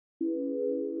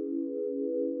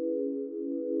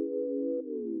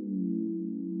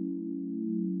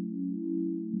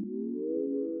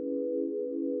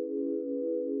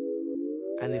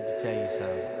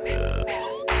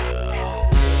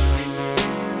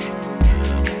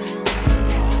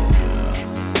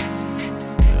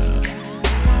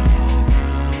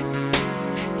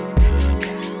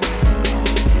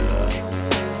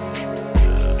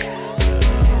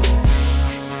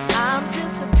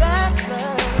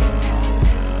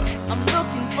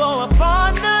For a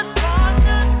partner,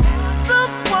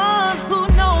 someone who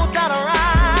knows how to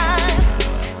ride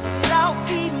without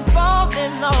even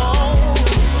falling on.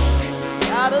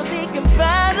 Gotta be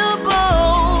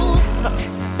compatible,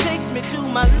 takes me to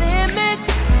my limits.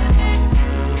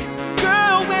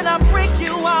 Girl, when I break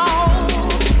you off,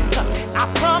 I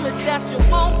promise that you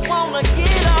won't wanna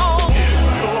get off.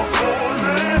 You're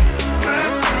holding, let's do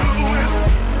it.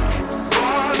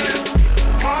 Running,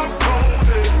 my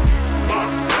pony.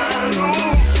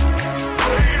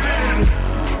 Waiting,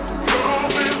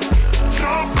 coming,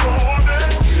 jump on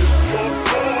it. You're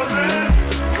falling,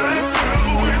 let's do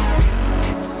it.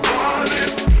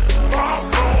 Running,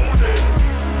 pop on it.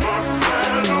 My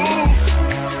saddles,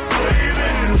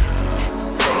 waiting,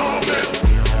 coming,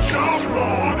 jump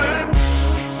on it.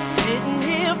 Sitting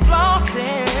here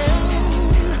flossing,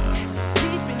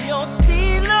 keeping your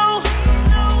stilo.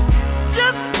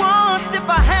 Just once if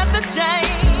I had the chance,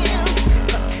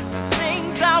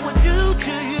 I would do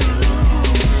to you,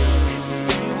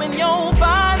 you and your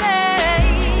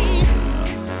body,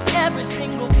 every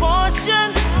single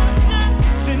portion,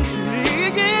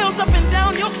 sensually heals up and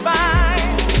down your spine.